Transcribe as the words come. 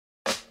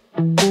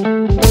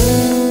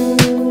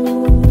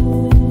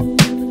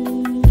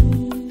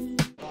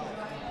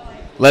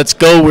Let's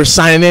go. We're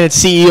signing in at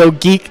CEO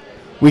Geek.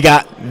 We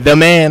got the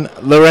man,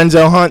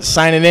 Lorenzo Hunt,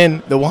 signing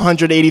in, the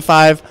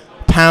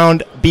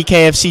 185-pound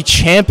BKFC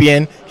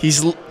champion. He's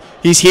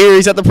here.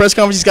 He's at the press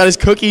conference. He's got his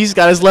cookies,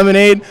 got his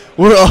lemonade.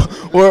 We're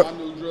My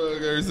new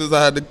drug ever since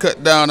I had to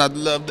cut down. I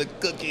love the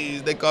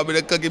cookies. They call me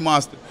the Cookie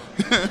Monster.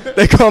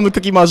 They call him the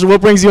Cookie Monster.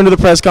 What brings you into the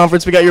press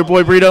conference? We got your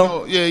boy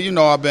Brito. Yeah, you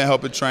know I've been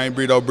helping train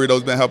Brito.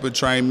 Brito's been helping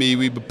train me.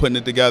 We've been putting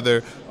it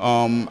together.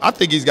 I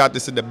think he's got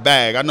this in the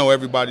bag. I know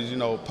everybody's,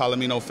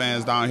 Palomino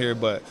fans down here,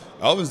 but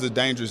Elvin's a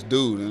dangerous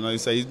dude. And like I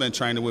say, he's been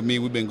training with me.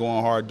 We've been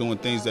going hard, doing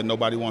things that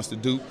nobody wants to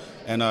do.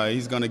 And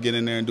he's going to get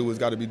in there and do what's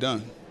got to be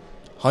done.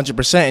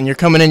 100%. And you're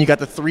coming in. You got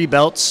the 3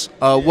 belts.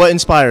 What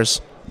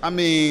inspires? I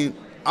mean,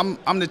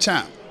 I'm the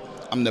champ.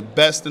 I'm the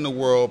best in the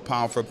world,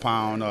 pound for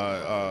pound.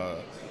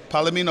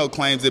 Palomino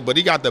claims it, but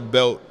he got the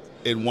belt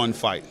in 1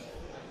 fight.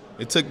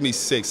 It took me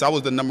 6. I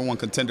was the #1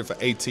 contender for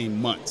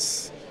 18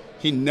 months.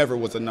 He never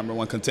was a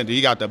 #1 contender.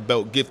 He got the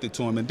belt gifted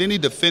to him, and then he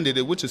defended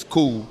it, which is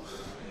cool,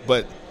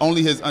 but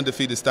only his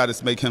undefeated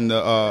status make him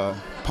the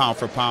pound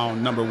for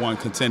pound #1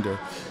 contender.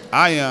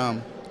 I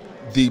am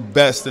the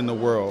best in the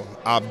world.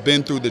 I've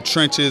been through the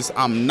trenches.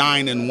 I'm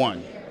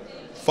 9-1.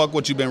 Fuck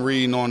what you've been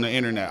reading on the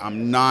internet.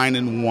 I'm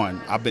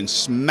 9-1. I've been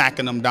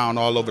smacking them down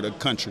all over the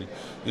country.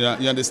 You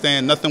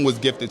understand? Nothing was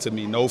gifted to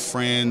me. No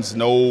friends,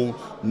 no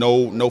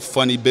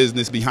funny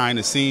business behind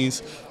the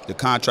scenes. The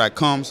contract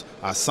comes,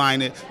 I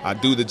sign it, I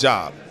do the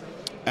job.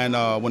 And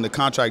when the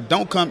contract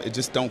don't come, it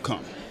just don't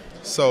come.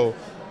 So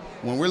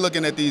when we're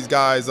looking at these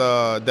guys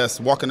that's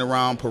walking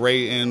around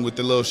parading with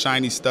the little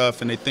shiny stuff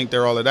and they think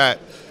they're all of that,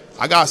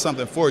 I got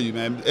something for you,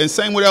 man. And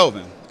same with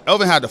Elvin.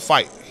 Elvin had to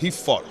fight. He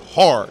fought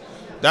hard.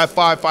 That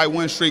 5-fight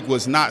win streak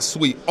was not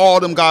sweet.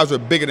 All them guys were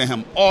bigger than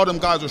him. All them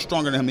guys were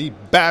stronger than him. He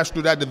bashed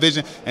through that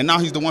division, and now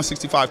he's the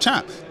 165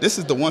 champ. This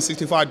is the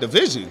 165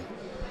 division.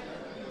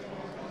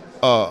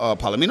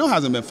 Palomino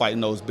hasn't been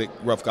fighting those big,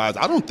 rough guys.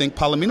 I don't think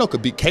Palomino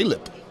could beat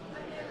Caleb.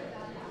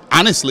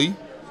 Honestly,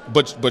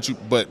 but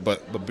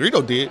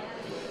Brito did,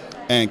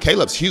 and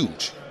Caleb's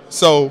huge.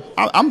 So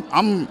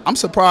I'm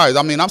surprised.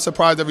 I mean, I'm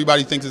surprised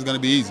everybody thinks it's going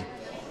to be easy.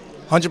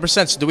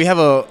 100%. So do we have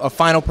a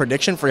final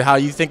prediction for how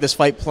you think this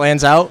fight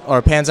pans out?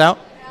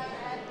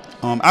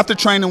 After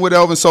training with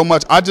Elvin so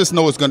much, I just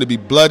know it's going to be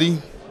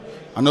bloody.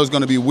 I know it's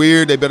going to be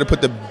weird. They better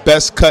put the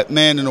best cut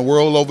man in the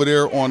world over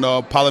there on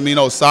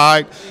Palomino's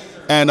side.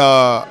 And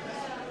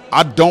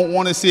I don't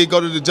want to see it go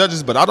to the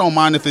judges, but I don't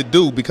mind if it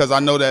do, because I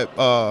know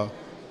that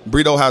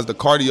Brito has the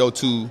cardio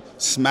to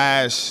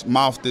smash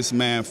mouth this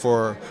man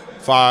for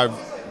 5,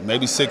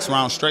 maybe 6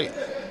 rounds straight.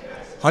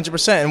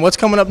 100%. And what's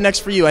coming up next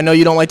for you? I know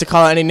you don't like to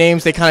call out any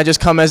names. They kind of just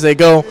come as they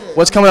go.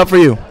 What's coming up for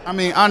you? I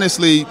mean,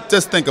 honestly,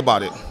 just think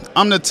about it.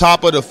 I'm the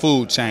top of the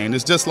food chain.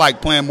 It's just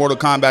like playing Mortal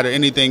Kombat or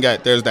anything.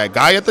 There's that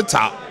guy at the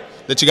top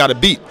that you got to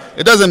beat.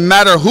 It doesn't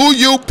matter who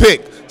you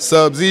pick.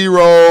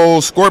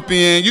 Sub-Zero,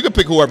 Scorpion, you can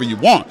pick whoever you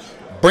want.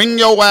 Bring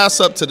your ass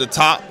up to the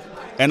top,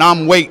 and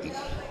I'm waiting.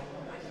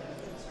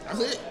 That's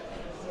it.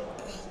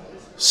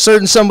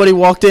 Certain somebody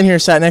walked in here,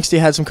 sat next to you,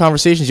 had some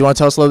conversations. You want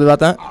to tell us a little bit about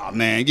that? Oh,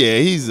 man, yeah,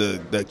 he's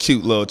the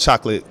cute little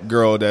chocolate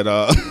girl that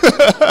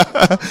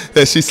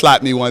that she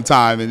slapped me one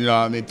time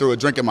and, threw a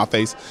drink in my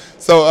face.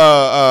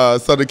 So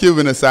so the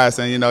Cuban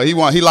assassin,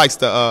 he likes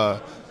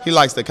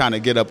to kind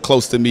of get up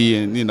close to me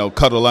and,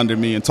 cuddle under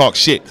me and talk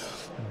shit.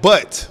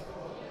 But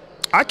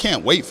I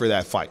can't wait for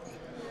that fight.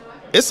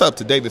 It's up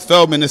to David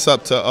Feldman. It's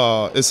up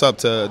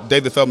to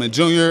David Feldman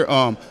Jr.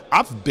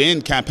 I've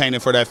been campaigning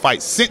for that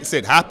fight since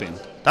it happened.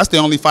 That's the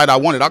only fight I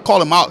wanted. I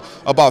called him out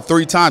about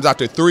 3 times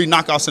after 3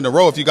 knockouts in a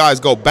row. If you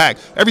guys go back,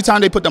 every time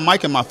they put the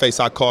mic in my face,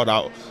 I called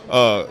out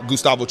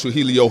Gustavo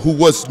Trujillo, who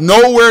was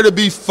nowhere to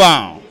be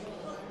found.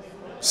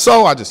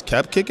 So I just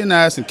kept kicking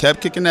ass and kept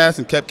kicking ass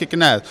and kept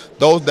kicking ass.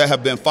 Those that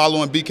have been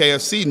following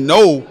BKFC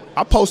know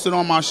I posted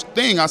on my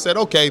thing. I said,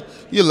 okay,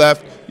 you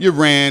left, you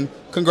ran.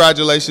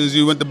 Congratulations,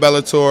 you went to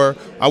Bellator.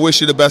 I wish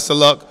you the best of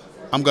luck.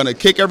 I'm going to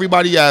kick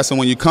everybody's ass, and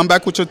when you come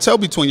back with your tail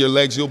between your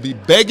legs, you'll be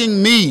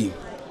begging me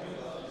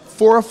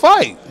for a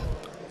fight.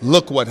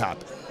 Look what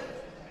happened.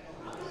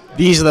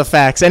 These are the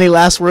facts. Any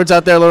last words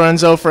out there,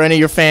 Lorenzo, for any of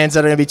your fans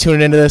that are going to be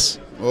tuning into this?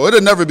 Well,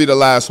 it'll never be the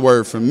last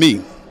word for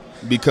me,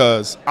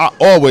 because I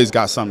always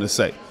got something to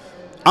say.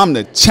 I'm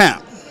the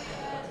champ.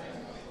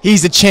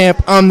 He's the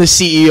champ. I'm the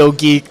CEO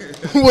Geek.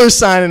 We're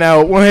signing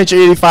out.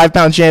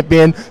 185-pound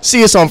champion.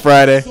 See us on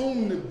Friday.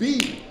 Soon to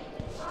be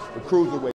the cruiserweight.